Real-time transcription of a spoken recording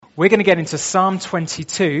We're going to get into Psalm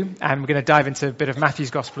 22, and we're going to dive into a bit of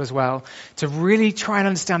Matthew's Gospel as well, to really try and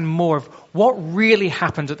understand more of what really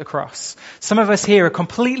happened at the cross. Some of us here are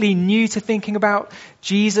completely new to thinking about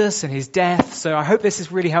Jesus and his death, so I hope this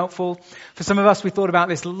is really helpful. For some of us, we thought about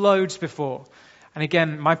this loads before. And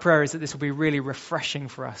again, my prayer is that this will be really refreshing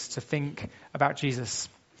for us to think about Jesus.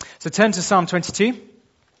 So turn to Psalm 22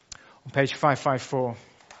 on page 554.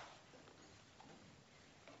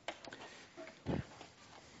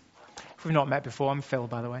 If we've not met before, I'm Phil,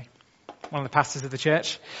 by the way, one of the pastors of the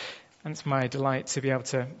church, and it's my delight to be able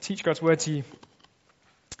to teach God's word to you.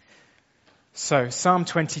 So, Psalm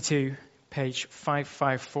 22, page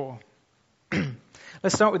 554.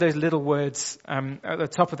 Let's start with those little words at the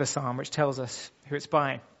top of the psalm, which tells us who it's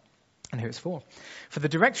by and who it's for. For the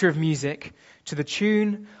director of music, to the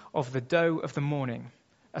tune of the doe of the morning,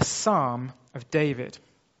 a psalm of David.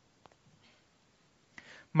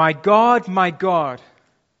 My God,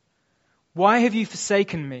 why have you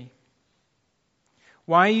forsaken me?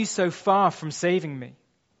 Why are you so far from saving me?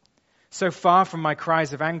 So far from my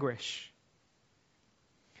cries of anguish?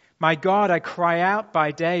 My God, I cry out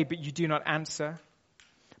by day, but you do not answer.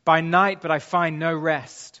 By night, but I find no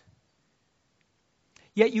rest.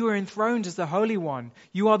 Yet you are enthroned as the Holy One.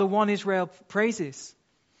 You are the one Israel praises.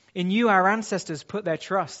 In you our ancestors put their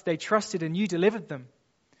trust. They trusted and you delivered them.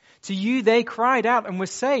 To you they cried out and were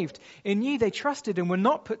saved. In you they trusted and were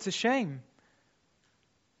not put to shame.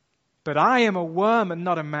 But I am a worm and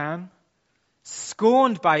not a man,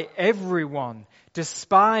 scorned by everyone,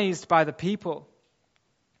 despised by the people.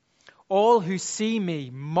 All who see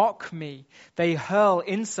me mock me. They hurl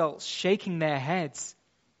insults, shaking their heads.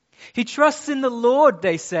 He trusts in the Lord,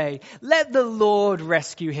 they say. Let the Lord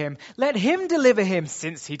rescue him. Let him deliver him,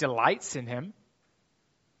 since he delights in him.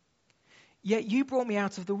 Yet you brought me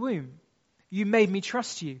out of the womb. You made me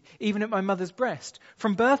trust you, even at my mother's breast.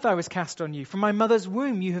 From birth I was cast on you. From my mother's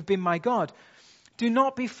womb you have been my God. Do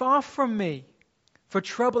not be far from me, for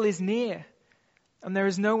trouble is near, and there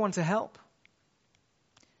is no one to help.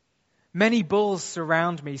 Many bulls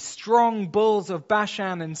surround me. Strong bulls of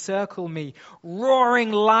Bashan encircle me.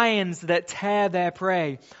 Roaring lions that tear their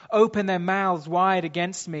prey open their mouths wide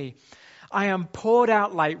against me. I am poured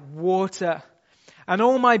out like water, and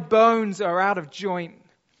all my bones are out of joint.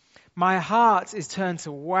 My heart is turned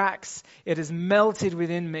to wax. It is melted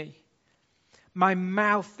within me. My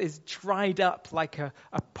mouth is dried up like a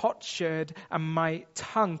potsherd, and my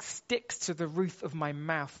tongue sticks to the roof of my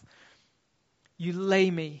mouth. You lay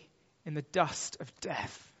me in the dust of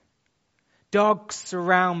death. Dogs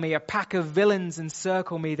surround me. A pack of villains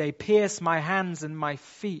encircle me. They pierce my hands and my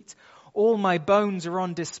feet. All my bones are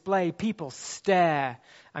on display. People stare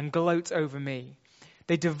and gloat over me.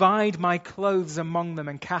 They divide my clothes among them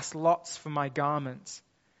and cast lots for my garments.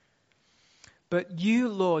 But you,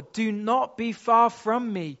 Lord, do not be far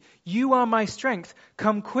from me. You are my strength.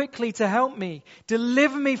 Come quickly to help me.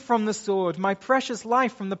 Deliver me from the sword, my precious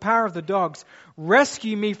life from the power of the dogs.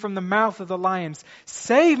 Rescue me from the mouth of the lions.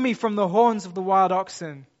 Save me from the horns of the wild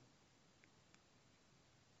oxen.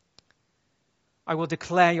 I will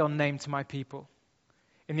declare your name to my people.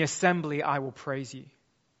 In the assembly I will praise you.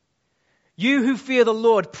 You who fear the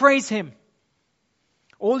Lord, praise him.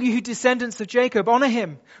 All you descendants of Jacob, honor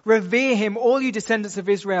him. Revere him, all you descendants of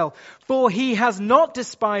Israel. For he has not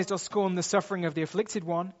despised or scorned the suffering of the afflicted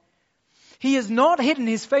one. He has not hidden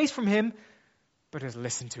his face from him, but has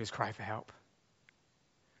listened to his cry for help.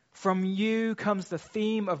 From you comes the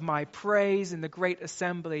theme of my praise in the great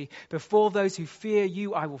assembly. Before those who fear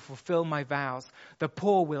you, I will fulfill my vows. The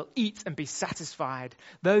poor will eat and be satisfied.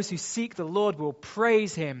 Those who seek the Lord will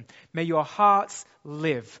praise him. May your hearts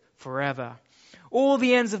live forever. All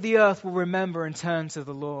the ends of the earth will remember and turn to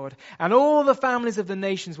the Lord, and all the families of the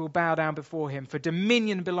nations will bow down before him, for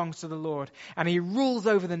dominion belongs to the Lord, and he rules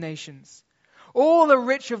over the nations. All the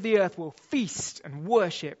rich of the earth will feast and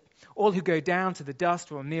worship. All who go down to the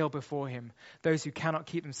dust will kneel before him, those who cannot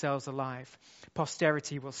keep themselves alive.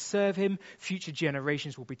 Posterity will serve him. Future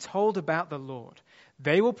generations will be told about the Lord.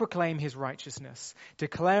 They will proclaim his righteousness,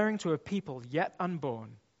 declaring to a people yet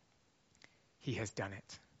unborn, he has done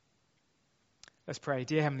it. Let's pray.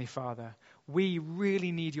 Dear Heavenly Father, we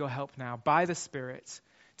really need your help now by the Spirit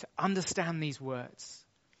to understand these words,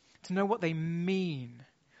 to know what they mean,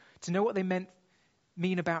 to know what they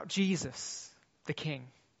mean about Jesus, the King.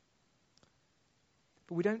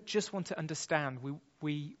 But we don't just want to understand.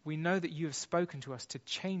 We know that you have spoken to us to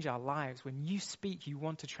change our lives. When you speak, you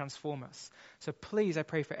want to transform us. So please, I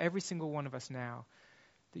pray for every single one of us now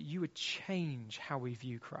that you would change how we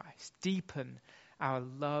view Christ, deepen our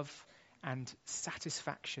love and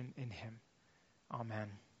satisfaction in him. Amen.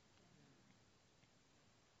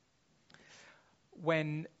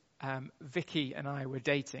 when Vicky and I were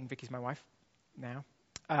dating. Vicky's my wife now.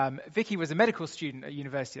 Vicky was a medical student at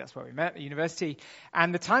university. That's where we met, at university.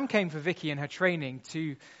 And the time came for Vicky and her training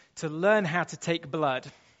to learn how to take blood.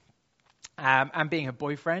 And being her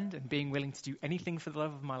boyfriend and being willing to do anything for the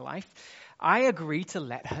love of my life, I agreed to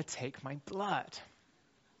let her take my blood.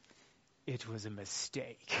 It was a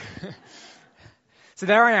mistake. So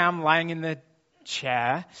there I am, lying in the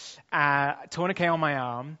chair, tourniquet on my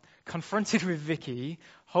arm, confronted with Vicky,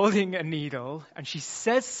 holding a needle, and she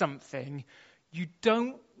says something you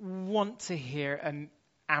don't want to hear an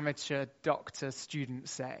amateur doctor student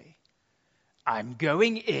say. I'm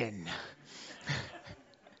going in.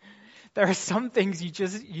 There are some things you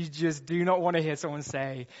just do not want to hear someone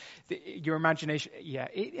say. Your imagination,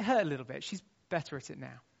 it hurt a little bit. She's better at it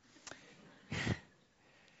now.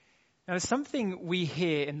 Now, there's something we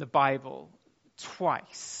hear in the Bible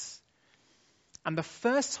twice. And the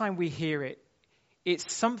first time we hear it,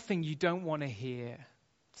 it's something you don't want to hear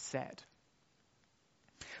said.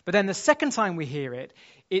 But then the second time we hear it,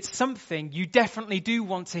 it's something you definitely do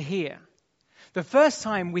want to hear. The first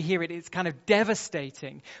time we hear it, it's kind of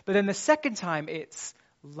devastating. But then the second time, it's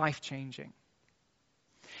life-changing.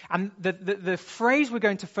 And the phrase we're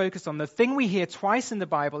going to focus on, the thing we hear twice in the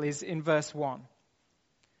Bible, is in verse 1.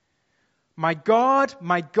 My God,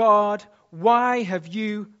 why have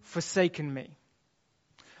you forsaken me?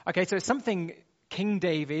 Okay, so it's something King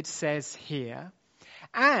David says here.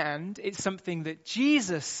 And it's something that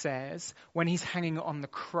Jesus says when he's hanging on the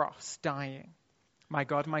cross, dying. My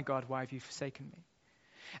God, why have you forsaken me?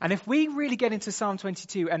 And if we really get into Psalm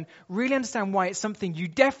 22 and really understand why it's something you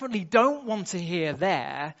definitely don't want to hear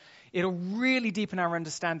there, it'll really deepen our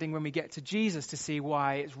understanding when we get to Jesus to see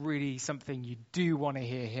why it's really something you do want to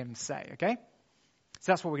hear him say, okay?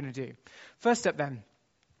 So that's what we're going to do. First up then,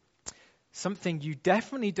 something you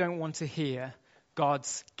definitely don't want to hear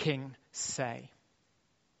God's King say.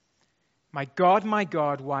 My God,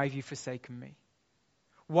 why have you forsaken me?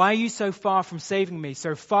 Why are you so far from saving me,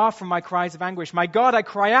 so far from my cries of anguish? My God, I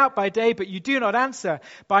cry out by day, but you do not answer.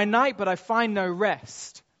 By night, but I find no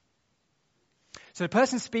rest. So the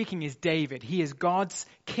person speaking is David. He is God's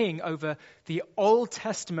king over the Old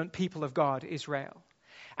Testament people of God, Israel.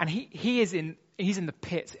 And he's in the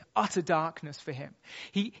pits, utter darkness for him.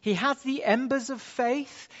 He has the embers of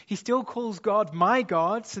faith. He still calls God my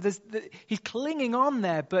God. So he's clinging on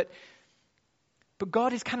there, but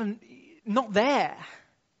God is kind of not there.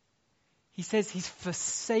 He says he's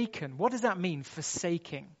forsaken. What does that mean,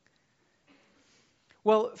 forsaking?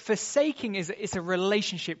 Well, forsaking is a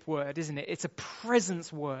relationship word, isn't it? It's a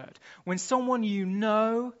presence word. When someone you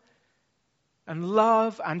know and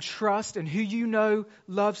love and trust and who you know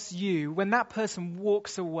loves you, when that person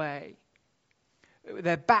walks away,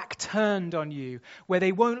 their back turned on you, where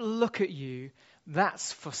they won't look at you,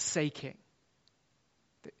 that's forsaking.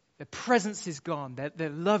 Their presence is gone. Their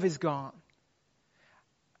love is gone.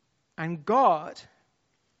 And God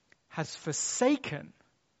has forsaken,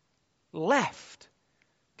 left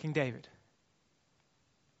King David.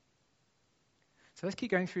 So let's keep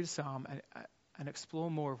going through the psalm and explore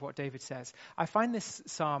more of what David says. I find this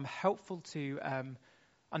psalm helpful to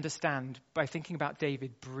understand by thinking about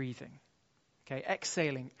David breathing. Okay,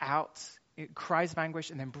 exhaling out cries of anguish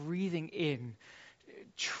and then breathing in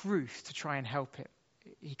truth to try and help it.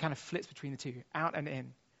 He kind of flips between the two, out and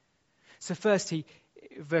in. So first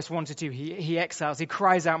verse 1 to 2, he exhales, he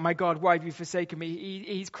cries out, my God, why have you forsaken me?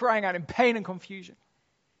 He's crying out in pain and confusion.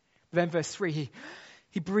 Then verse 3,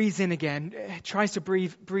 he breathes in again, tries to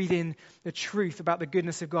breathe in the truth about the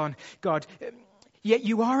goodness of God. Yet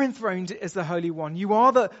you are enthroned as the Holy One. You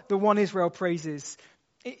are the one Israel praises.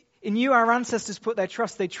 In you our ancestors put their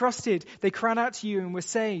trust. They trusted, they cried out to you and were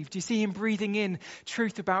saved. You see him breathing in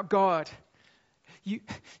truth about God.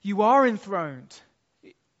 You are enthroned.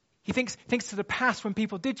 He thinks to the past when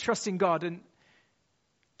people did trust in God and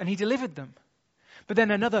he delivered them. But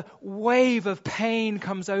then another wave of pain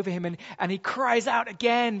comes over him and he cries out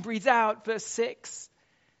again, breathes out, verse 6.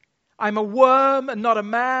 I'm a worm and not a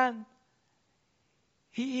man.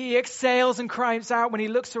 He exhales and cries out when he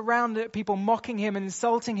looks around at people mocking him and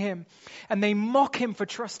insulting him. And they mock him for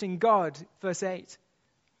trusting God, verse 8.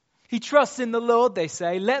 He trusts in the Lord, they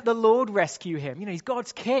say. Let the Lord rescue him. You know, he's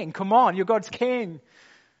God's king. Come on, you're God's king.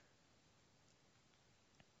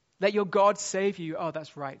 Let your God save you. Oh,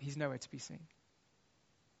 that's right. He's nowhere to be seen.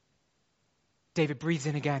 David breathes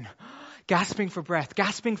in again, gasping for breath,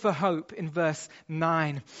 gasping for hope in verse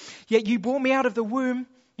 9. Yet you brought me out of the womb.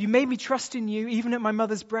 You made me trust in you, even at my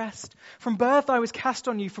mother's breast. From birth I was cast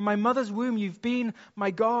on you. From my mother's womb you've been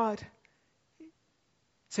my God.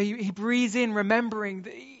 So he breathes in, remembering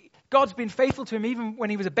that God's been faithful to him even when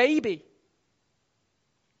he was a baby.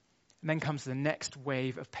 And then comes the next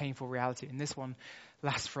wave of painful reality. And this one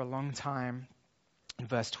lasts for a long time. In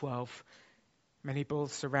verse 12, many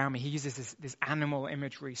bulls surround me. He uses this animal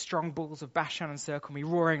imagery. Strong bulls of Bashan encircle me.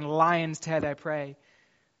 Roaring lions tear their prey.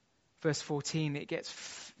 Verse 14, it gets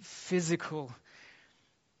physical.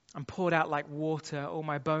 I'm poured out like water. All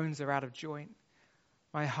my bones are out of joint.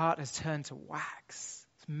 My heart has turned to wax.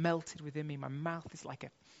 It's melted within me. My mouth is like a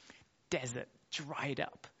desert, dried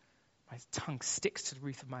up. My tongue sticks to the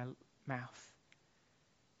roof of my mouth.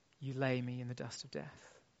 You lay me in the dust of death.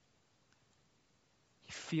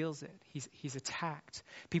 He feels it. He's attacked.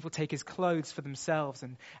 People take his clothes for themselves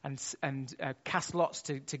and cast lots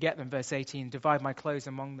to get them. Verse 18, divide my clothes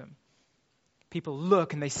among them. People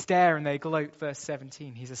look and they stare and they gloat. Verse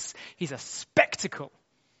 17, he's a spectacle.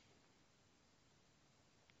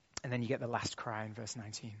 And then you get the last cry in verse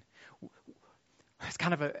 19. It's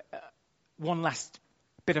kind of one last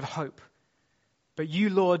bit of hope. But you,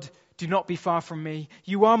 Lord, do not be far from me.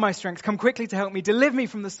 You are my strength. Come quickly to help me. Deliver me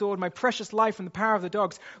from the sword, my precious life from the power of the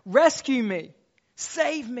dogs. Rescue me.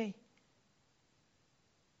 Save me.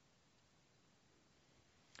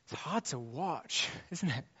 It's hard to watch, isn't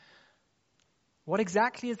it? What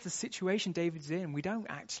exactly is the situation David's in? We don't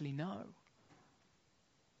actually know.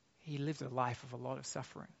 He lived a life of a lot of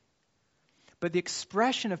suffering. But the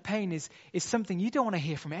expression of pain is something you don't want to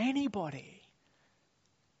hear from anybody.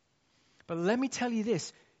 But let me tell you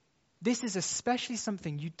this. This is especially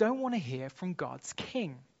something you don't want to hear from God's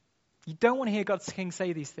king. You don't want to hear God's king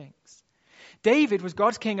say these things. David was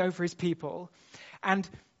God's king over his people. And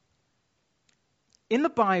in the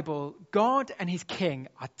Bible, God and his king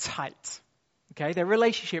are tight. Okay, their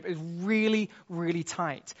relationship is really, really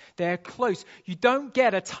tight. They're close. You don't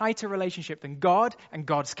get a tighter relationship than God and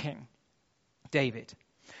God's king, David.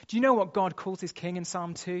 Do you know what God calls his king in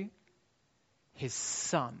Psalm 2? His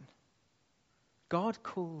son. God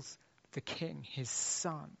calls the king his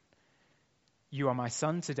son. You are my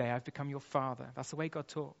son today. I've become your father. That's the way God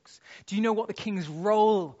talks. Do you know what the king's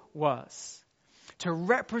role was? To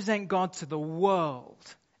represent God to the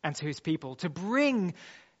world and to his people. To bring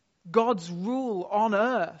God's rule on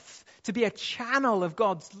earth. To be a channel of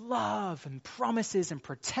God's love and promises and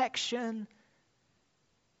protection.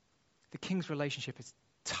 The king's relationship is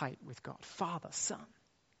tight with God. Father, son.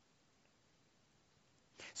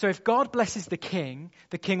 So if God blesses the king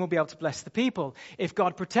will be able to bless the people. If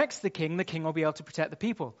God protects the king will be able to protect the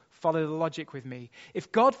people. Follow the logic with me.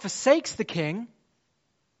 If God forsakes the king,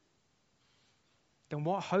 then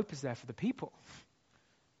what hope is there for the people?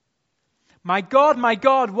 My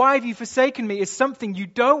God, why have you forsaken me? Is something you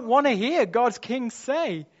don't want to hear God's king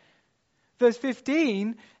say. Verse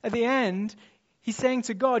 15, at the end, he's saying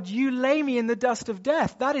to God, you lay me in the dust of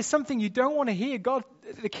death. That is something you don't want to hear God,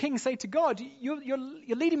 the king, say to God. You're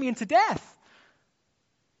leading me into death.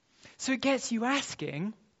 So it gets you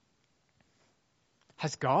asking,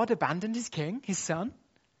 has God abandoned his king, his son?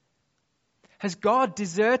 Has God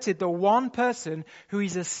deserted the one person who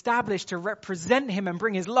he's established to represent him and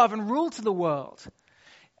bring his love and rule to the world?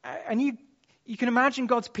 And you can imagine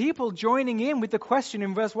God's people joining in with the question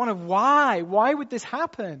in verse 1 of why? Why would this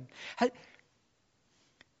happen?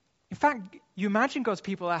 In fact, you imagine God's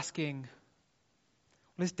people asking,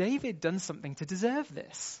 well, has David done something to deserve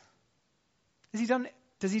this?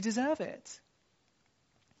 Does he deserve it?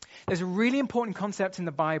 There's a really important concept in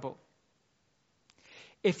the Bible.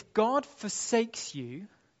 If God forsakes you,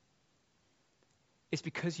 it's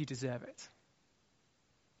because you deserve it.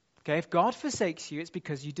 Okay, if God forsakes you, it's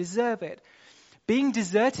because you deserve it. Being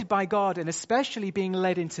deserted by God, and especially being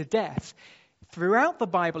led into death, throughout the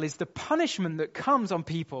Bible is the punishment that comes on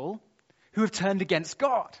people who have turned against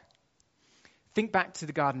God. Think back to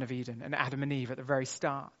the Garden of Eden and Adam and Eve at the very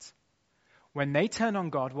start. When they turned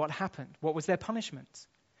on God, what happened? What was their punishment?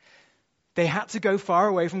 They had to go far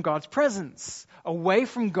away from God's presence, away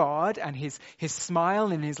from God and his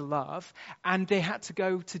smile and his love, and they had to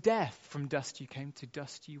go to death. From dust you came, to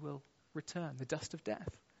dust you will return, the dust of death.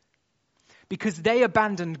 Because they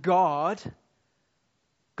abandoned God,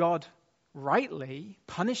 God rightly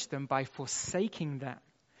punished them by forsaking them,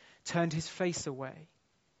 turned his face away,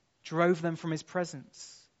 drove them from his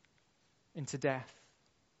presence into death.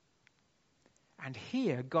 And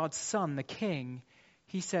here, God's son, the king,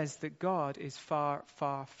 he says that God is far,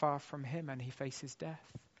 far, far from him and he faces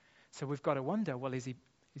death. So we've got to wonder, well, is he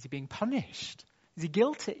being punished? Is he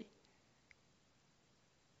guilty?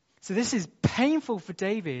 So this is painful for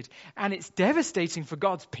David and it's devastating for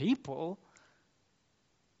God's people.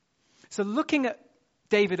 So looking at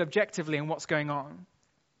David objectively and what's going on,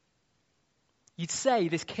 you'd say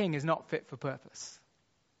this king is not fit for purpose.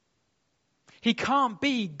 He can't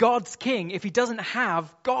be God's king if he doesn't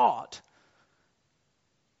have God.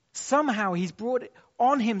 Somehow he's brought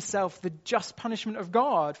on himself the just punishment of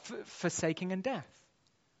God for forsaking and death.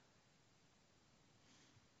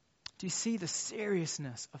 Do you see the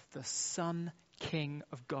seriousness of the Son King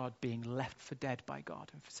of God being left for dead by God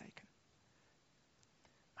and forsaken?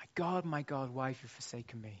 My God, why have you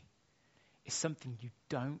forsaken me? Is something you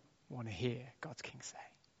don't want to hear God's King say.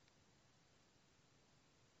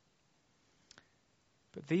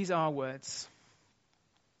 But these are words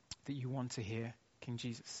that you want to hear King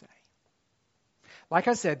Jesus say. Like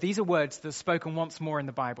I said, these are words that are spoken once more in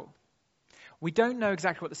the Bible. We don't know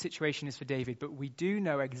exactly what the situation is for David, but we do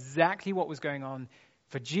know exactly what was going on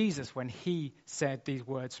for Jesus when he said these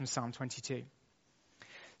words from Psalm 22.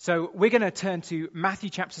 So we're going to turn to Matthew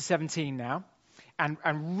chapter 17 now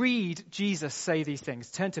and read Jesus say these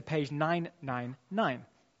things. Turn to page 999.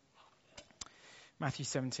 Matthew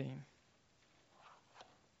 17.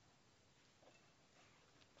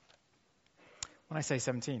 When I say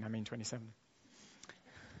 17, I mean 27.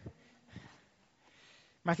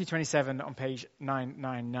 Matthew 27 on page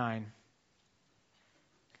 999.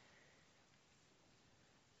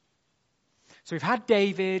 So we've had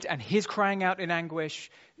David and his crying out in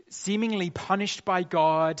anguish, seemingly punished by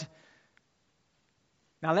God.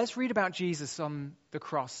 Now let's read about Jesus on the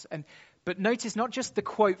cross. But notice not just the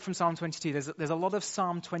quote from Psalm 22. There's a lot of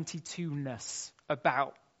Psalm 22-ness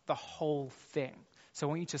about the whole thing. So I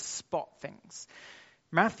want you to spot things.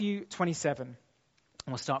 Matthew 27, and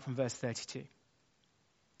we'll start from verse 32.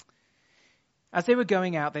 As they were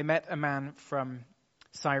going out, they met a man from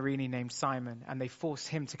Cyrene named Simon, and they forced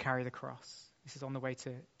him to carry the cross. This is on the way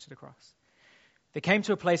to the cross. They came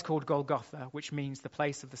to a place called Golgotha, which means the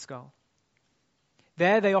place of the skull.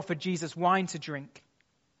 There they offered Jesus wine to drink,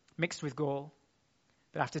 mixed with gall,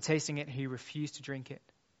 but after tasting it, he refused to drink it.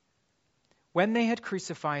 When they had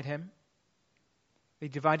crucified him, they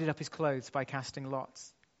divided up his clothes by casting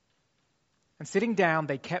lots. And sitting down,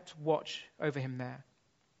 they kept watch over him there.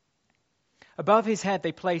 Above his head,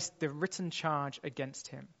 they placed the written charge against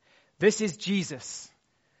him. This is Jesus,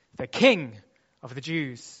 the King of the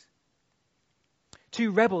Jews.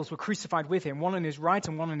 2 rebels were crucified with him, one on his right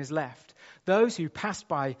and one on his left. Those who passed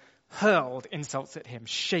by hurled insults at him,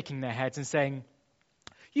 shaking their heads and saying,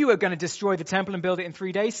 "You are going to destroy the temple and build it in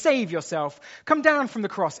 3 days. Save yourself. Come down from the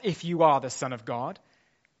cross if you are the Son of God."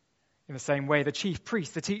 In the same way, the chief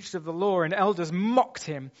priests, the teachers of the law, and elders mocked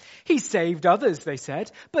him. "He saved others," they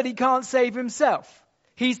said, "but he can't save himself.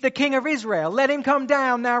 He's the King of Israel. Let him come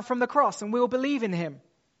down now from the cross and we'll believe in him.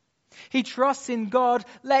 He trusts in God.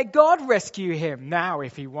 Let God rescue him now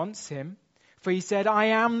if he wants him. For he said, 'I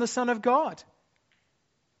am the Son of God.'"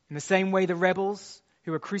 In the same way, the rebels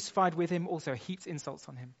who were crucified with him also heaped insults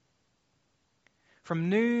on him. From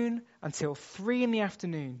noon until 3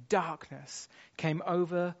 p.m, darkness came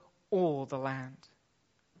over all the land.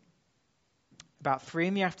 About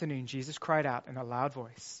 3 p.m, Jesus cried out in a loud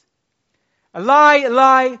voice, "Eli,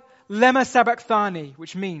 Eli, lema sabachthani,"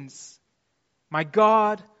 which means, my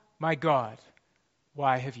God,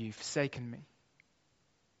 why have you forsaken me?"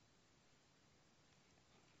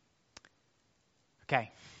 Okay.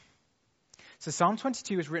 So Psalm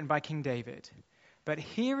 22 was written by King David. But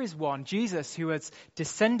here is one, Jesus, who has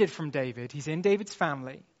descended from David. He's in David's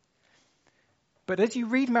family. But as you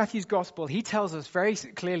read Matthew's gospel, he tells us very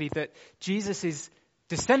clearly that Jesus is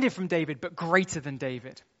descended from David, but greater than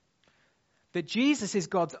David. That Jesus is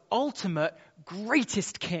God's ultimate,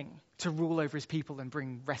 greatest king to rule over his people and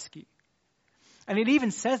bring rescue. And it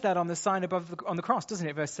even says that on the sign above on the cross, doesn't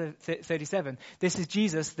it? Verse 37. This is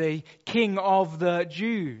Jesus, the King of the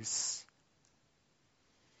Jews.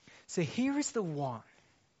 So here is the one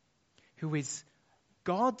who is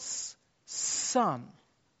God's Son.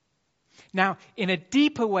 Now, in a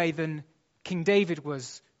deeper way than King David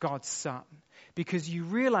was God's son, because you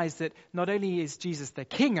realize that not only is Jesus the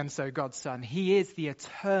King and so God's Son, he is the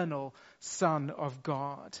eternal Son of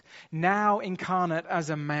God, now incarnate as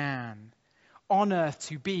a man, on earth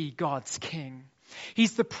to be God's King.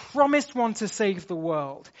 He's the promised one to save the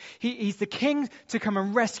world. He's the King to come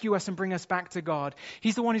and rescue us and bring us back to God.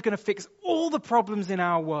 He's the one who's going to fix all the problems in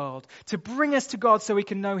our world, to bring us to God so we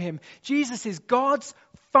can know him. Jesus is God's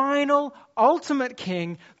final, ultimate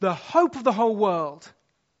King, the hope of the whole world.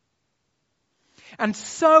 And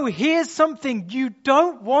so here's something you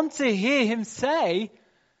don't want to hear him say,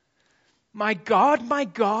 my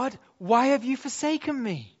God, why have you forsaken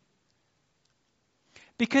me?"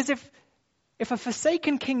 Because if a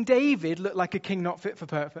forsaken King David looked like a king not fit for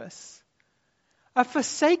purpose, a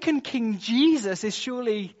forsaken King Jesus is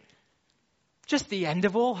surely just the end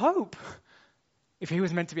of all hope. if he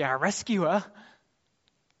was meant to be our rescuer.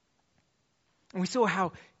 And we saw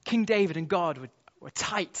how King David and God were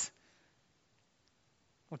tight.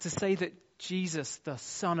 Or to say that Jesus, the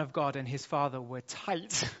Son of God, and his Father were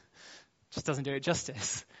tight just doesn't do it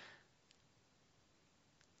justice.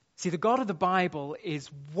 See, the God of the Bible is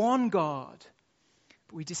one God,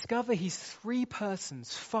 but we discover he's three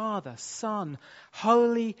persons: Father, Son,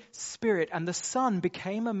 Holy Spirit. And the Son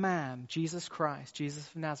became a man, Jesus Christ, Jesus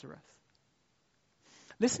of Nazareth.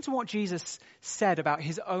 Listen to what Jesus said about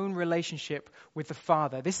his own relationship with the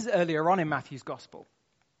Father. This is earlier on in Matthew's Gospel.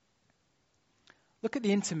 Look at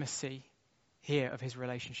the intimacy here of his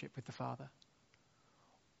relationship with the Father.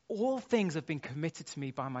 All things have been committed to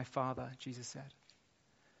me by my Father, Jesus said.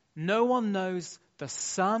 No one knows the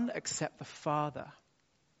Son except the Father.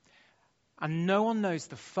 And no one knows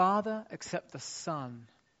the Father except the Son,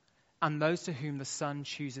 and those to whom the Son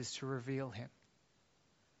chooses to reveal him.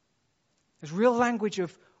 There's real language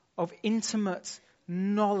of intimate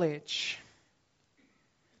knowledge.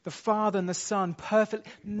 The Father and the Son, perfect.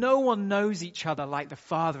 No one knows each other like the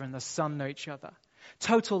Father and the Son know each other.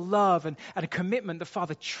 Total love and a commitment. The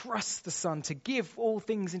Father trusts the Son to give all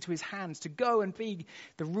things into his hands, to go and be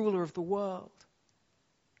the ruler of the world.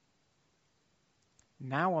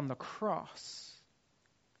 Now on the cross,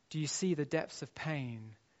 do you see the depths of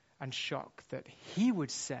pain and shock that he would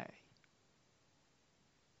say,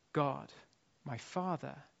 God, my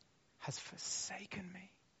Father, has forsaken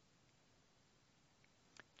me?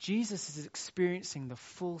 Jesus is experiencing the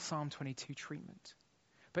full Psalm 22 treatment,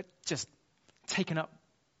 but just taken up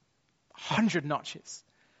 100 notches.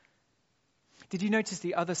 Did you notice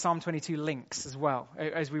the other Psalm 22 links as well,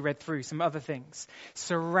 as we read through some other things?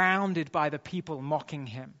 Surrounded by the people mocking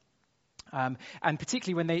him. And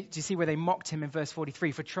particularly do you see where they mocked him in verse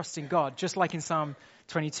 43 for trusting God, just like in Psalm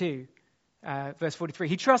 22, verse 43.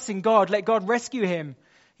 He trusts in God, let God rescue him.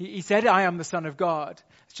 He said, I am the Son of God.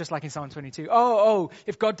 It's just like in Psalm 22.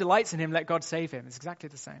 If God delights in him, let God save him. It's exactly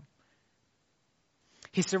the same.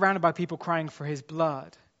 He's surrounded by people crying for his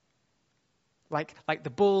blood. Like the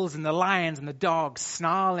bulls and the lions and the dogs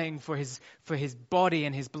snarling for his body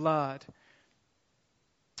and his blood.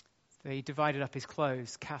 They divided up his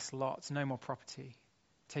clothes, cast lots, no more property.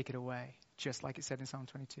 Take it away, just like it said in Psalm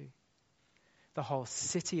 22. The whole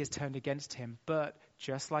city is turned against him, but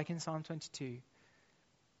just like in Psalm 22,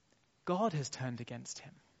 God has turned against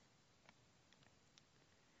him.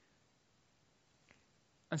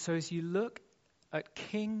 And so as you look at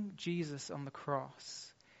King Jesus on the cross,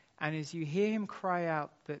 and as you hear him cry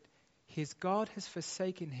out that his God has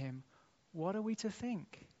forsaken him, what are we to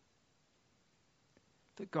think?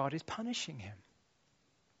 That God is punishing him.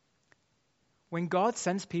 When God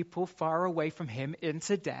sends people far away from him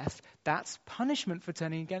into death, that's punishment for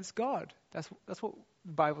turning against God. That's what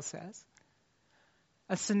the Bible says.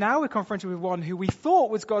 And so now we're confronted with one who we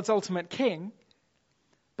thought was God's ultimate king,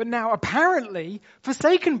 but now apparently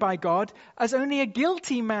forsaken by God as only a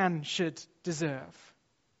guilty man should deserve.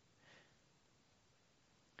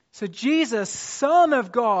 So Jesus, Son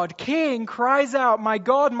of God, King, cries out, my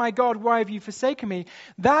God, why have you forsaken me?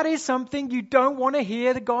 That is something you don't want to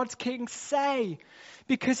hear the God's King say.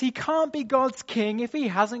 Because he can't be God's king if he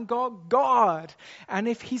hasn't got God. And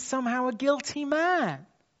if he's somehow a guilty man.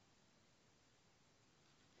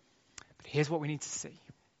 But here's what we need to see.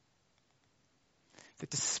 That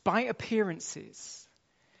despite appearances,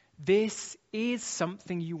 this is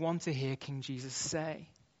something you want to hear King Jesus say.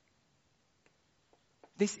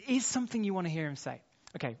 This is something you want to hear him say.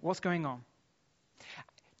 Okay, what's going on?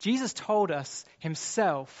 Jesus told us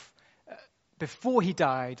himself before he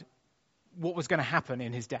died what was going to happen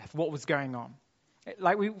in his death, what was going on.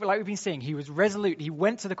 Like we've been seeing, he was resolute. He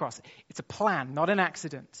went to the cross. It's a plan, not an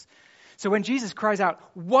accident. So when Jesus cries out,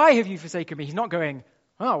 why have you forsaken me? He's not going,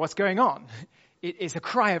 oh, what's going on? It's a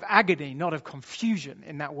cry of agony, not of confusion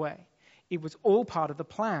in that way. It was all part of the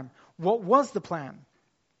plan. What was the plan?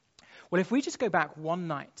 Well, if we just go back one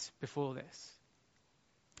night before this,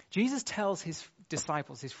 Jesus tells his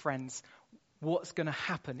disciples, his friends, what's going to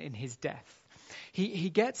happen in his death. He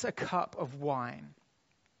gets a cup of wine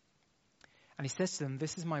and he says to them,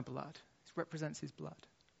 this is my blood. This represents his blood.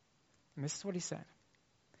 And this is what he said.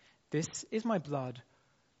 This is my blood,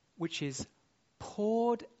 which is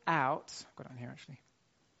poured out. I've got it on here actually.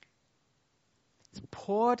 It's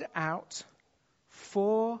poured out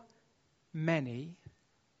for many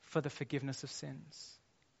for the forgiveness of sins.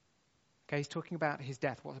 Okay, he's talking about his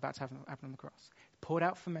death, what's about to happen on the cross. Poured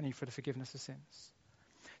out for many for the forgiveness of sins.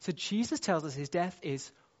 So Jesus tells us his death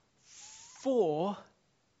is for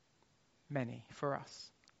many, for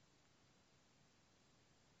us.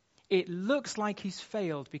 It looks like he's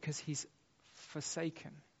failed because he's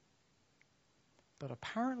forsaken. But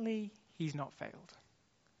apparently, he's not failed.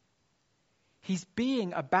 He's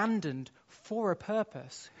being abandoned for a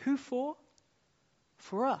purpose. Who for?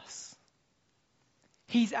 For us.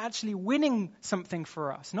 He's actually winning something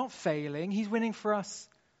for us, not failing. He's winning for us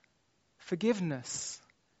forgiveness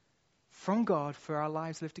from God for our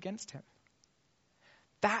lives lived against him.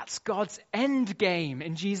 That's God's end game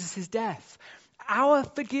in Jesus' death. Our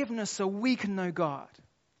forgiveness so we can know God.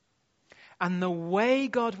 And the way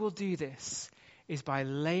God will do this is by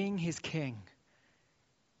laying his king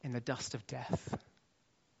in the dust of death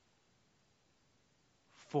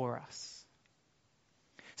for us.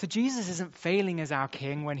 So Jesus isn't failing as our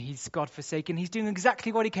king when he's God-forsaken. He's doing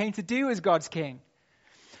exactly what he came to do as God's king.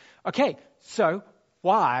 Okay, so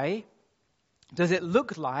why does it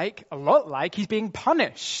look like, a lot like, he's being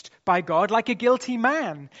punished by God like a guilty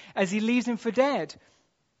man as he leaves him for dead?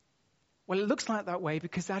 Well, it looks like that way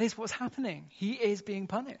because that is what's happening. He is being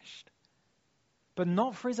punished. But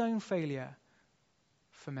not for his own failure,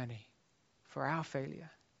 for many, for our failure.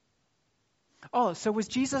 Oh, so was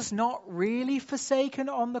Jesus not really forsaken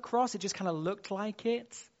on the cross? It just kind of looked like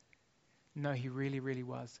it? No, he really, really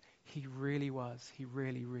was. He really was. He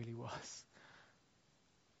really, really was.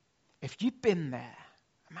 If you'd been there,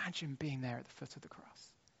 imagine being there at the foot of the cross.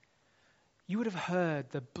 You would have heard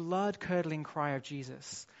the blood-curdling cry of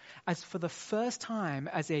Jesus as for the first time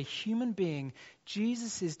as a human being,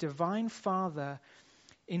 Jesus' divine Father,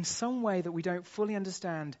 in some way that we don't fully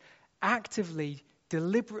understand, actively,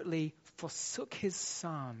 deliberately forsook his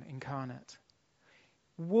Son incarnate.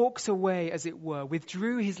 Walks away, as it were,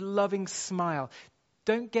 withdrew his loving smile.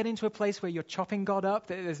 Don't get into a place where you're chopping God up.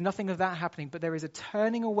 There's nothing of that happening, but there is a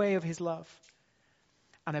turning away of his love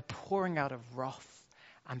and a pouring out of wrath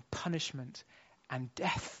and punishment and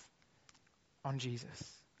death on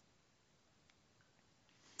Jesus.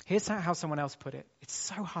 Here's how someone else put it. It's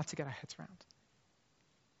so hard to get our heads around.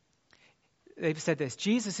 They've said this: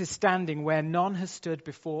 Jesus is standing where none has stood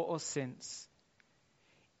before or since,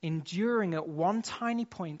 enduring at one tiny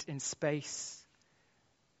point in space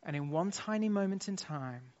and in one tiny moment in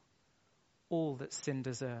time all that sin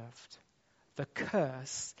deserved, the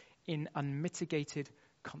curse in unmitigated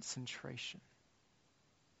concentration.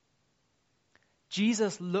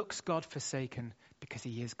 Jesus looks God-forsaken because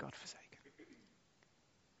he is God-forsaken.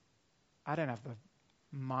 I don't have the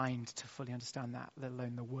mind to fully understand that, let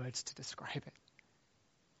alone the words to describe it.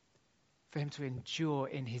 For him to endure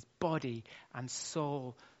in his body and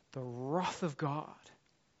soul the wrath of God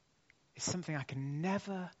is something I can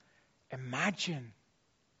never imagine.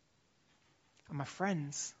 And my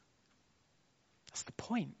friends, that's the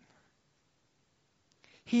point.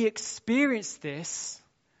 He experienced this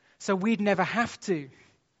so we'd never have to.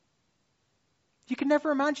 You can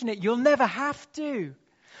never imagine it. You'll never have to.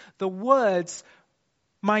 The words,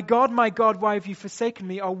 my God, why have you forsaken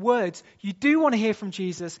me?" are words you do want to hear from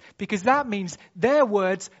Jesus, because that means they're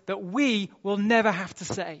words that we will never have to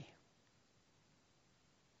say.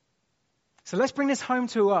 So let's bring this home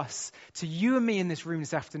to us, to you and me in this room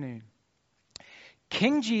this afternoon.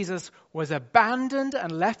 King Jesus was abandoned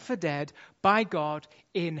and left for dead by God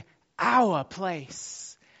in our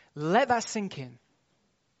place. Let that sink in.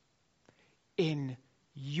 In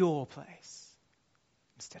your place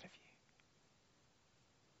instead of you.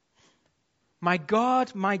 My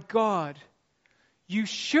God, you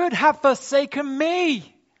should have forsaken me.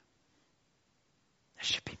 That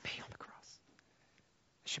should be me on the cross.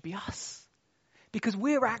 It should be us. Because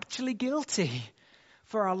we're actually guilty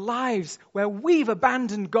for our lives where we've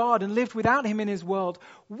abandoned God and lived without him in his world.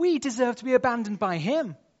 We deserve to be abandoned by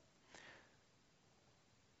him.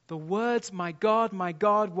 The words, my God,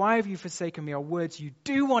 why have you forsaken me?" are words you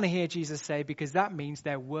do want to hear Jesus say, because that means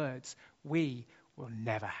they're words we will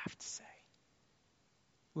never have to say.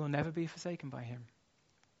 We'll never be forsaken by him.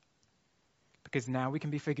 Because now we can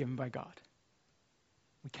be forgiven by God.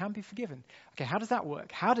 We can be forgiven. Okay, how does that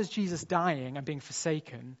work? How does Jesus dying and being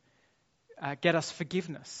forsaken get us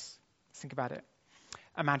forgiveness? Let's think about it.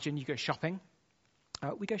 Imagine you go shopping.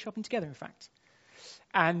 We go shopping together, in fact.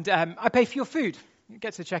 And I pay for your food. You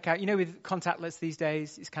get to the checkout. You know, with contactless these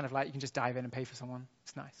days, it's kind of like you can just dive in and pay for someone.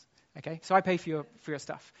 It's nice. Okay, so I pay for your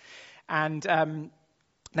stuff. And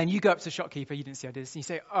then you go up to the shopkeeper, you didn't see how I did this, and you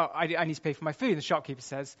say, "Oh, I need to pay for my food." And the shopkeeper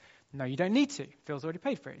says, "No, you don't need to. Phil's already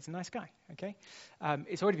paid for it. He's a nice guy." Okay?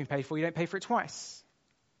 It's already been paid for. You don't pay for it twice.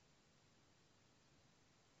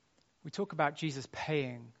 We talk about Jesus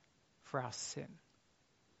paying for our sin.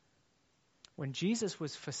 When Jesus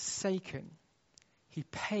was forsaken, he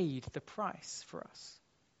paid the price for us,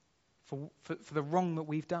 for the wrong that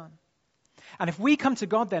we've done. And if we come to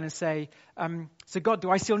God then and say, so God, do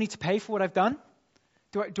I still need to pay for what I've done?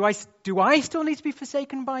 Do I still need to be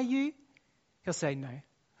forsaken by you? He'll say, no,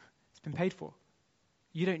 it's been paid for.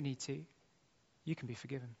 You don't need to. You can be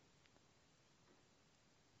forgiven.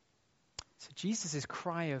 So Jesus'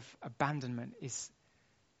 cry of abandonment it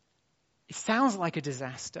sounds like a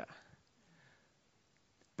disaster.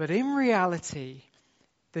 But in reality,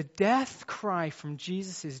 the death cry from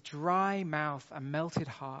Jesus' dry mouth and melted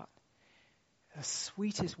heart are the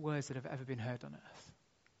sweetest words that have ever been heard on earth.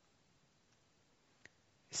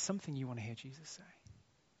 It's something you want to hear Jesus say.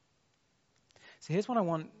 So here's what I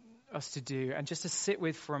want us to do, and just to sit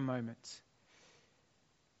with for a moment.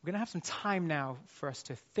 We're going to have some time now for us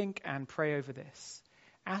to think and pray over this.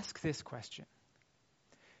 Ask this question.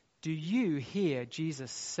 Do you hear Jesus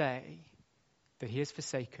say that he is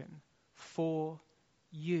forsaken for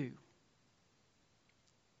you?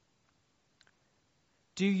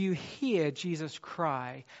 Do you hear Jesus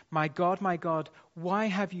cry, my God, why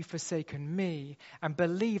have you forsaken me? And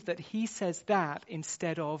believe that he says that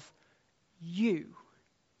instead of you,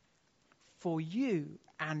 for you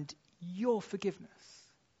and your forgiveness.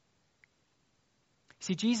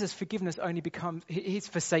 See, Jesus' forgiveness his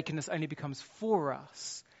forsakenness only becomes for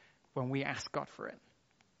us when we ask God for it.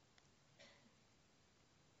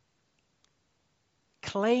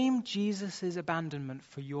 Claim Jesus' abandonment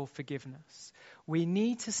for your forgiveness. We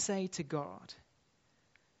need to say to God,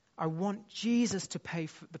 I want Jesus to pay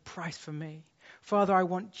for the price for me. Father, I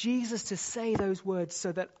want Jesus to say those words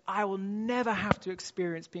so that I will never have to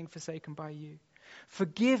experience being forsaken by you.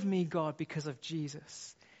 Forgive me, God, because of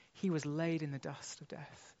Jesus. He was laid in the dust of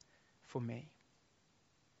death for me.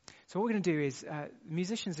 So what we're going to do is,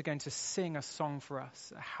 musicians are going to sing a song for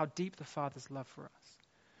us, How Deep the Father's Love for Us,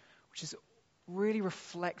 which really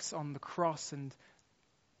reflects on the cross and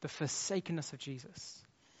the forsakenness of Jesus.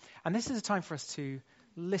 And this is a time for us to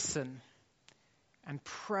listen and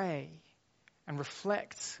pray and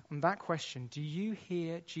reflect on that question. Do you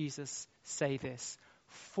hear Jesus say this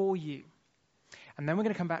for you? And then we're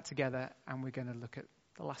going to come back together and we're going to look at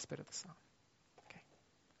the last bit of the psalm. Okay,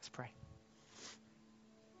 let's pray.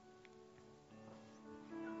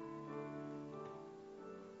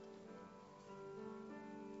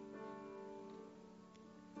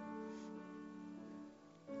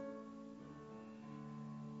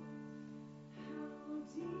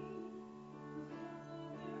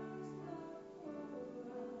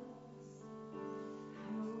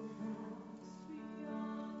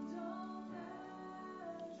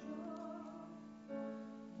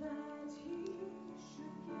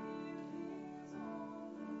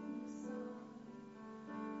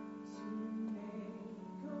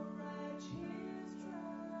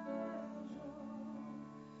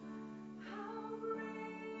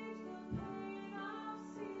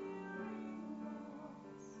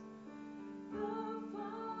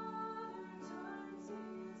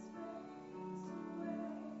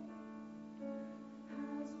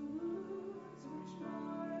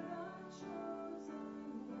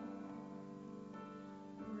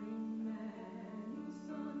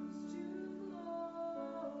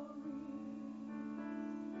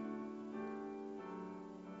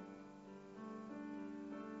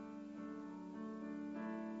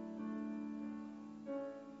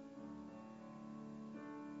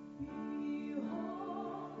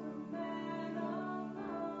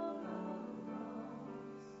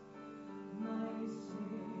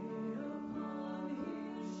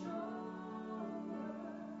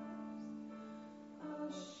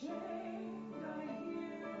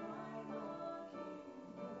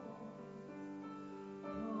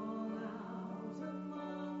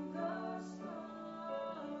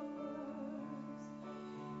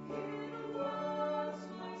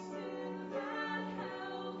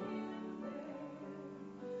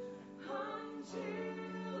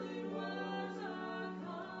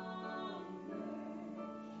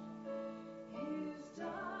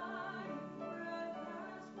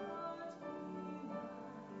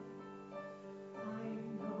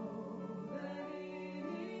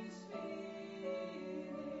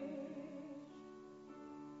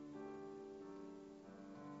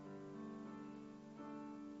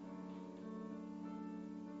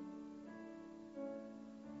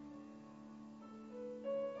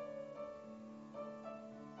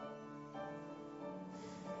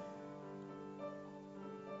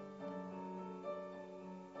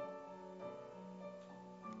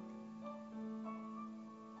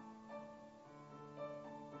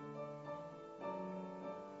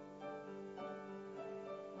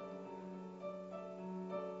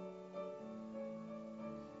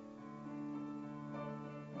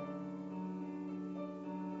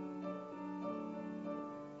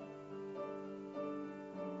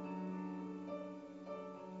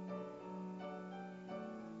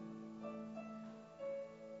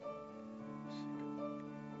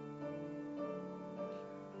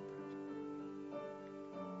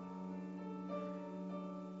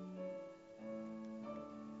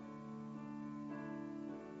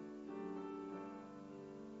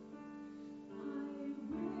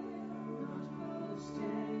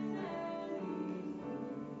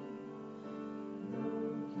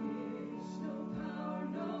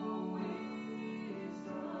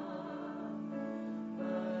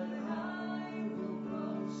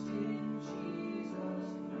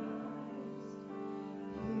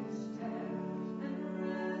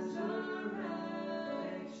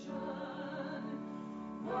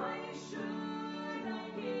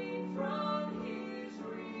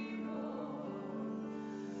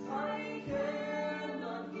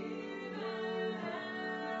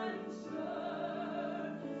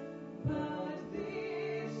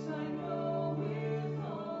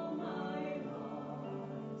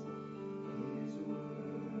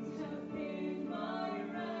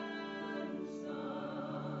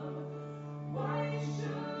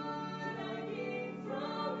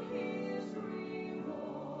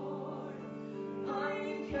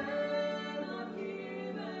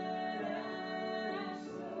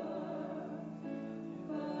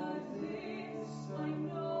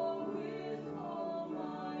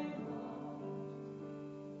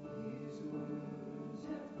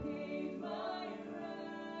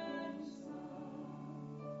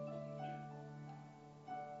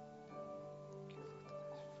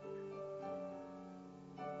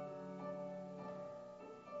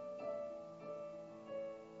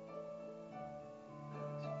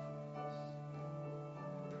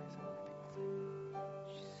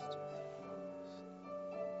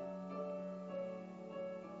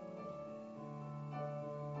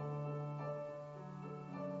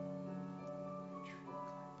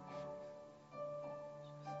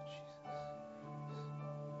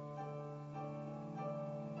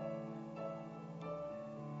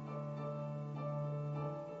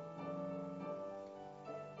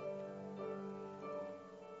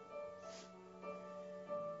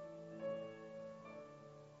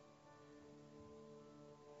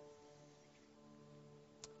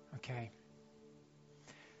 Okay.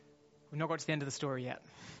 We've not got to the end of the story yet.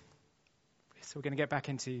 So we're going to get back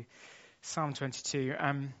into Psalm 22.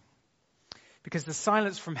 Because the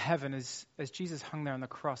silence from heaven, as Jesus hung there on the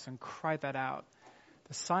cross and cried that out,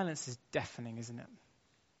 the silence is deafening, isn't it?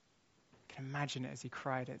 You can imagine it as he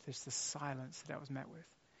cried it. There's the silence that was met with.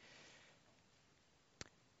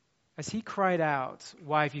 As he cried out,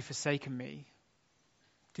 "Why have you forsaken me?"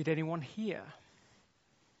 did anyone hear?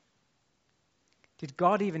 Did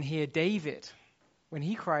God even hear David when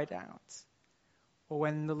he cried out? Or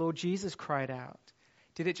when the Lord Jesus cried out?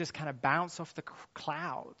 Did it just kind of bounce off the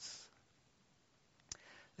clouds?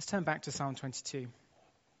 Let's turn back to Psalm 22,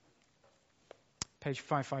 page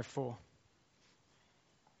 554.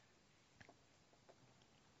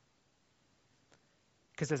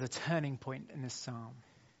 Because there's a turning point in this psalm.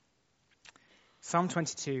 Psalm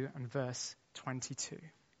 22 and verse 22.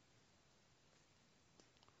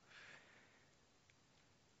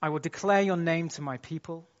 I will declare your name to my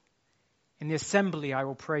people. In the assembly I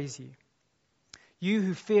will praise you. You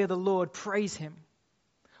who fear the Lord, praise him.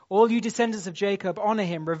 All you descendants of Jacob, honor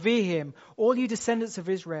him, revere him. All you descendants of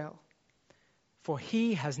Israel. For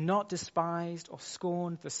he has not despised or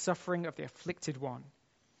scorned the suffering of the afflicted one.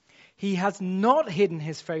 He has not hidden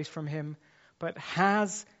his face from him, but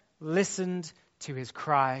has listened to his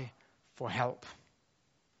cry for help.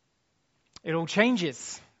 It all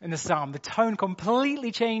changes in the psalm. The tone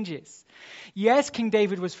completely changes. Yes, King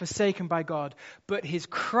David was forsaken by God, but his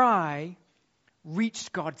cry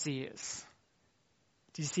reached God's ears.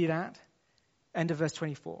 Do you see that? End of verse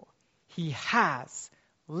 24. He has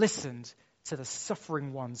listened to the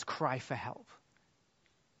suffering one's cry for help.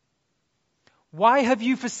 Why have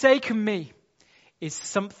you forsaken me? Is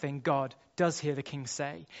something God does hear the king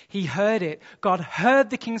say. He heard it. God heard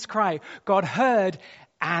the king's cry. God heard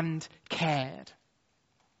and cared.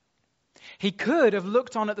 He could have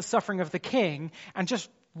looked on at the suffering of the king and just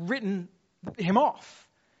written him off.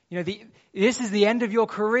 You know, this is the end of your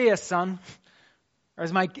career, son,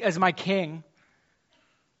 as my king.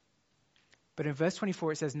 But in verse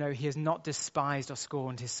 24 it says, no, he has not despised or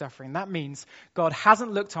scorned his suffering. That means God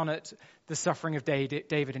hasn't looked on at the suffering of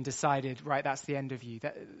David and decided, right, that's the end of you.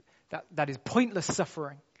 That is pointless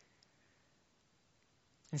suffering.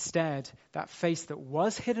 Instead, that face that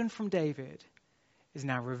was hidden from David is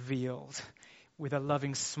now revealed with a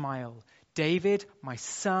loving smile. David, my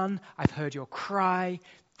son, I've heard your cry.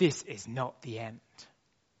 This is not the end.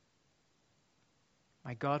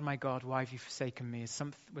 My God, why have you forsaken me?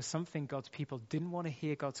 Was something God's people didn't want to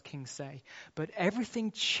hear God's king say. But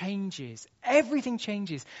everything changes. Everything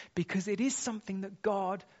changes because it is something that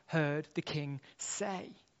God heard the king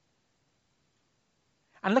say.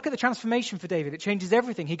 And look at the transformation for David. It changes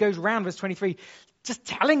everything. He goes around, verse 23, just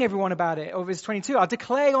telling everyone about it. Or verse 22, I'll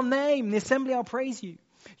declare your name. In the assembly, I'll praise you.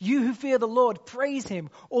 You who fear the Lord, praise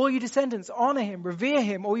him. All you descendants, honor him, revere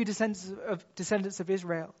him. All you descendants of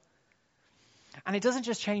Israel. And it doesn't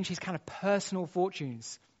just change his kind of personal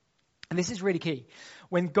fortunes. And this is really key.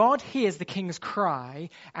 When God hears the king's cry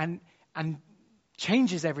and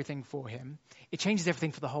changes everything for him, it changes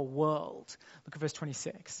everything for the whole world. Look at verse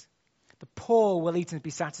 26. The poor will eat and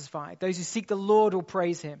be satisfied. Those who seek the Lord will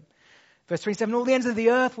praise him. Verse 27, all the ends of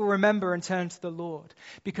the earth will remember and turn to the Lord.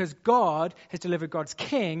 Because God has delivered God's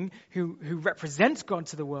king, who represents God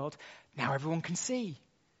to the world. Now everyone can see.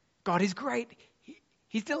 God is great.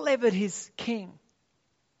 He's delivered his king.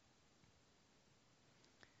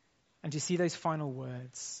 And you see those final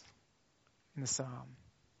words in the psalm.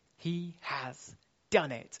 He has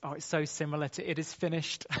done it. Oh, it's so similar to it is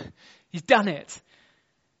finished. He's done it.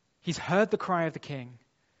 He's heard the cry of the king.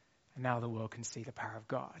 And now the world can see the power of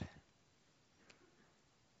God.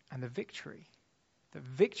 And the victory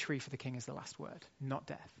for the king is the last word, not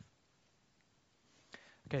death.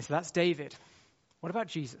 Okay, so that's David. What about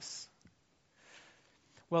Jesus?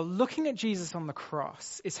 Well, looking at Jesus on the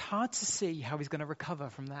cross, it's hard to see how he's going to recover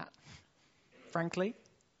from that, frankly.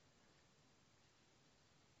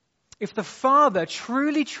 If the Father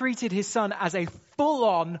truly treated his Son as a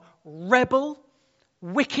full-on rebel,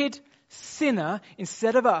 wicked sinner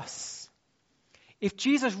instead of us, if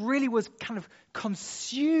Jesus really was kind of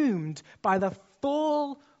consumed by the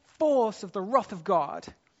full force of the wrath of God,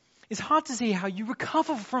 it's hard to see how you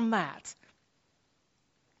recover from that.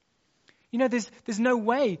 You know, there's no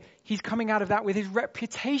way he's coming out of that with his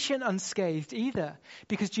reputation unscathed either.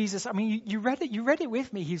 Because Jesus, I mean, you read it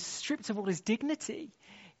with me. He's stripped of all his dignity.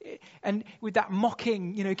 And with that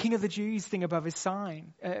mocking, King of the Jews thing above his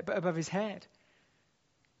above his head.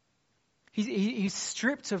 He's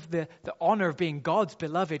stripped of the honor of being God's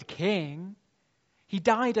beloved king. He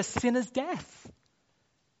died a sinner's death.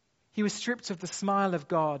 He was stripped of the smile of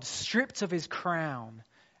God, stripped of his crown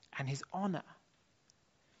and his honor.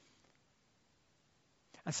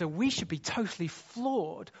 And so we should be totally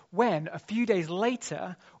floored when, a few days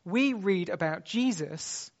later, we read about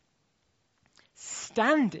Jesus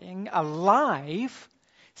standing alive,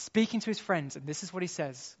 speaking to his friends. And this is what he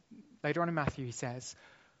says. Later on in Matthew, he says,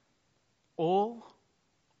 "All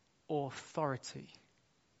authority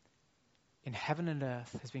in heaven and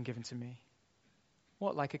earth has been given to me."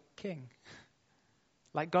 What, like a king?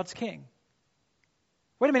 Like God's king?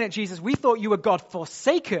 Wait a minute, Jesus, we thought you were God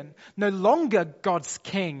forsaken, no longer God's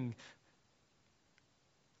king.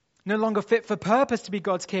 No longer fit for purpose to be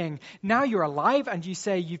God's king. Now you're alive and you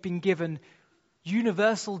say you've been given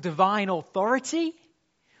universal divine authority?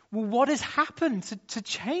 Well, what has happened to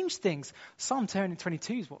change things? Psalm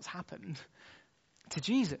 22 is what's happened to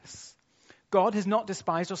Jesus. God has not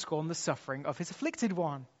despised or scorned the suffering of his afflicted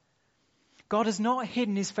one. God has not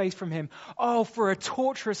hidden his face from him. Oh, for a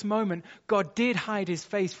torturous moment, God did hide his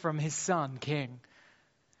face from his son, king.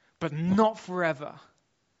 But not forever.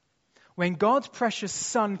 When God's precious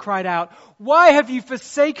son cried out, "Why have you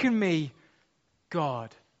forsaken me?"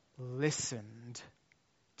 God listened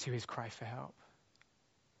to his cry for help.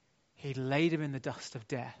 He laid him in the dust of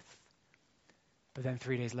death, but then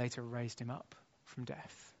 3 days later raised him up from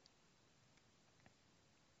death.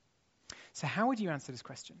 So how would you answer this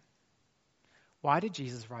question? Why did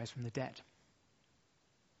Jesus rise from the dead?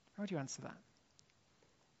 How would you answer that?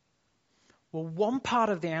 Well, one part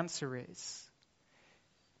of the answer is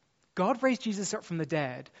God raised Jesus up from the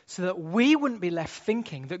dead so that we wouldn't be left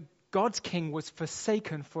thinking that God's king was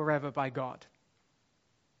forsaken forever by God.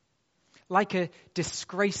 Like a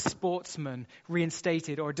disgraced sportsman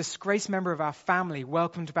reinstated or a disgraced member of our family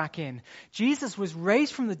welcomed back in, Jesus was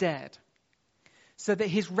raised from the dead so that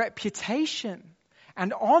his reputation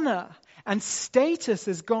and honor and status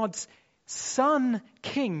as God's son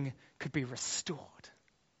king could be restored.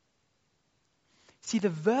 See, the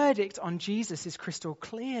verdict on Jesus is crystal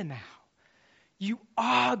clear now. You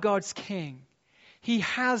are God's king. He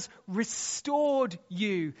has restored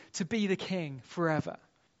you to be the king forever.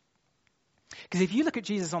 Because if you look at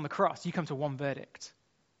Jesus on the cross, you come to one verdict.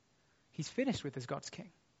 He's finished with as God's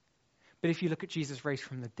king. But if you look at Jesus raised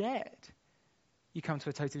from the dead, you come to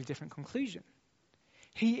a totally different conclusion.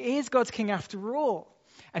 He is God's king after all.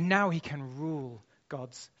 And now he can rule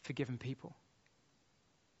God's forgiven people.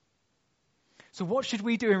 So what should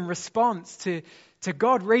we do in response to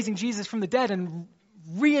God raising Jesus from the dead and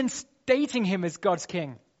reinstating him as God's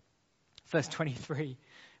king? Verse 23.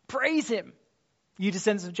 Praise him, you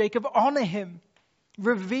descendants of Jacob. Honor him.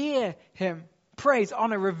 Revere him. Praise,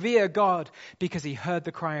 honor, revere God because he heard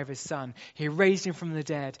the cry of his son. He raised him from the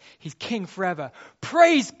dead. He's king forever.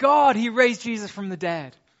 Praise God, he raised Jesus from the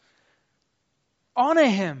dead. Honor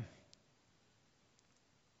him.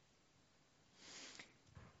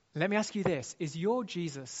 Let me ask you this. Is your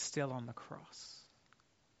Jesus still on the cross?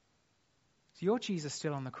 Is your Jesus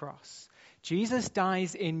still on the cross? Jesus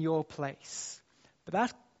dies in your place.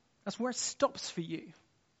 But that's where it stops for you.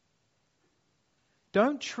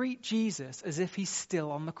 Don't treat Jesus as if he's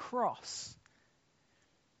still on the cross.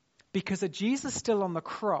 Because a Jesus still on the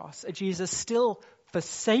cross, a Jesus still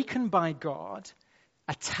forsaken by God,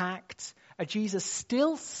 attacked, a Jesus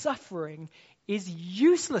still suffering is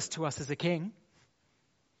useless to us as a king.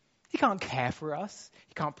 He can't care for us.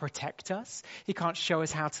 He can't protect us. He can't show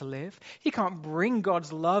us how to live. He can't bring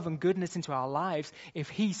God's love and goodness into our lives if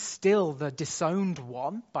he's still the disowned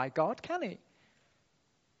one by God, can he?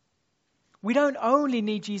 We don't only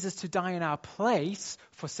need Jesus to die in our place,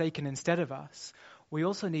 forsaken instead of us. We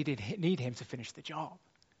also need him to finish the job.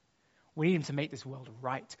 We need him to make this world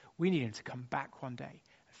right. We need him to come back one day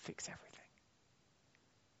and fix everything.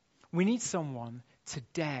 We need someone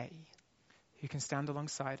today who can stand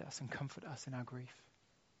alongside us and comfort us in our grief.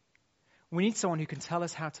 We need someone who can tell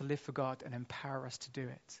us how to live for God and empower us to do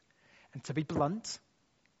it. And to be blunt,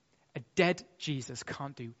 a dead Jesus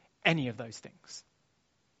can't do any of those things.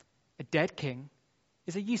 A dead king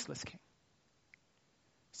is a useless king.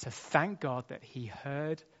 So thank God that he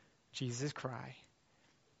heard Jesus' cry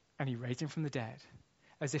and he raised him from the dead,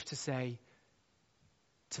 as if to say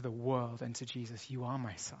to the world and to Jesus, you are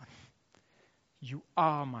my son. You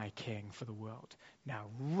are my king for the world. Now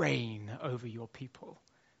reign over your people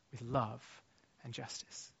with love and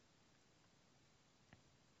justice.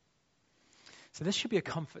 So this should be a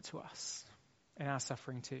comfort to us in our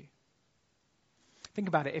suffering too. Think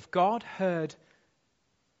about it. If God heard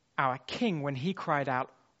our king when he cried out,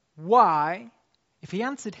 why? If he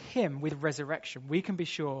answered him with resurrection, we can be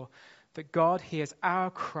sure that God hears our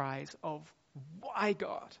cries of why,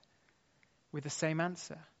 God, with the same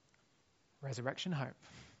answer, resurrection hope.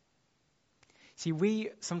 See, we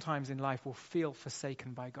sometimes in life will feel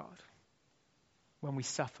forsaken by God. When we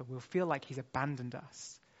suffer, we'll feel like he's abandoned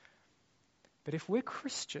us. But if we're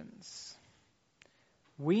Christians,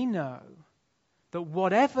 we know that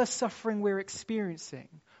whatever suffering we're experiencing,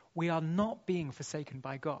 we are not being forsaken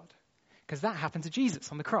by God. Because that happened to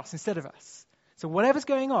Jesus on the cross instead of us. So whatever's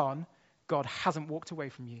going on, God hasn't walked away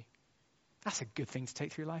from you. That's a good thing to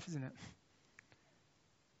take through life, isn't it?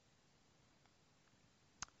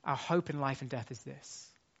 Our hope in life and death is this: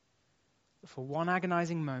 that for one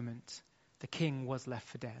agonizing moment, the king was left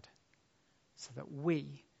for dead, so that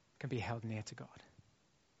we can be held near to God.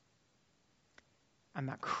 And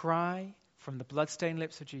that cry from the bloodstained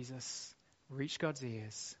lips of Jesus reached God's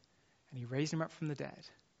ears, and he raised him up from the dead.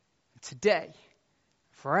 And today,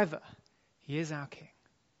 forever, he is our king.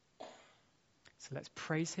 So let's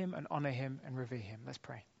praise him and honor him and revere him. Let's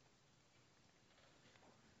pray.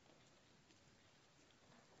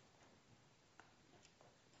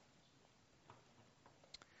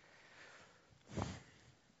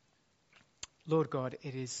 Lord God,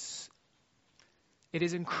 it is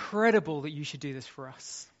incredible that you should do this for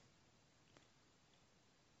us.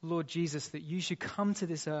 Lord Jesus, that you should come to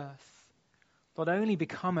this earth, not only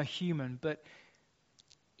become a human, but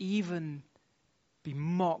even be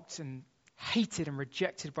mocked and hated and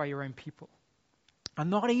rejected by your own people. And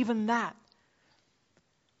not even that,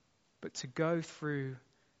 but to go through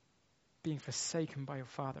being forsaken by your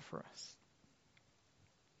Father for us.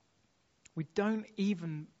 We don't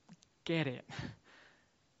even get it.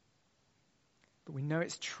 But we know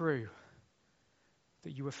it's true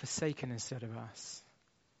that you were forsaken instead of us.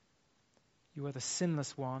 You are the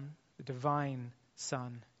sinless one, the divine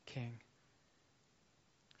Son, King.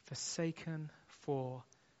 Forsaken for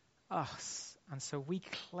us. And so we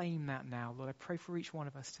claim that now. Lord, I pray for each one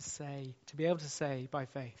of us to be able to say by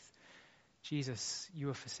faith, Jesus, you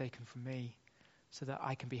are forsaken for me so that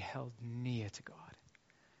I can be held near to God.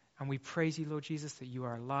 And we praise you, Lord Jesus, that you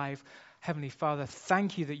are alive. Heavenly Father,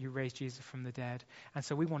 thank you that you raised Jesus from the dead. And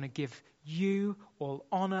so we want to give you all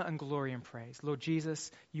honor and glory and praise. Lord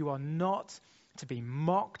Jesus, you are not to be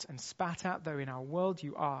mocked and spat at, though in our world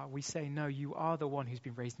you are. We say, no, you are the one who's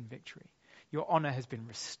been raised in victory. Your honor has been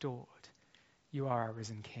restored. You are our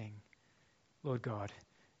risen King. Lord God,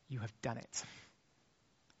 you have done it.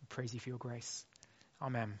 We praise you for your grace.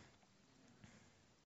 Amen.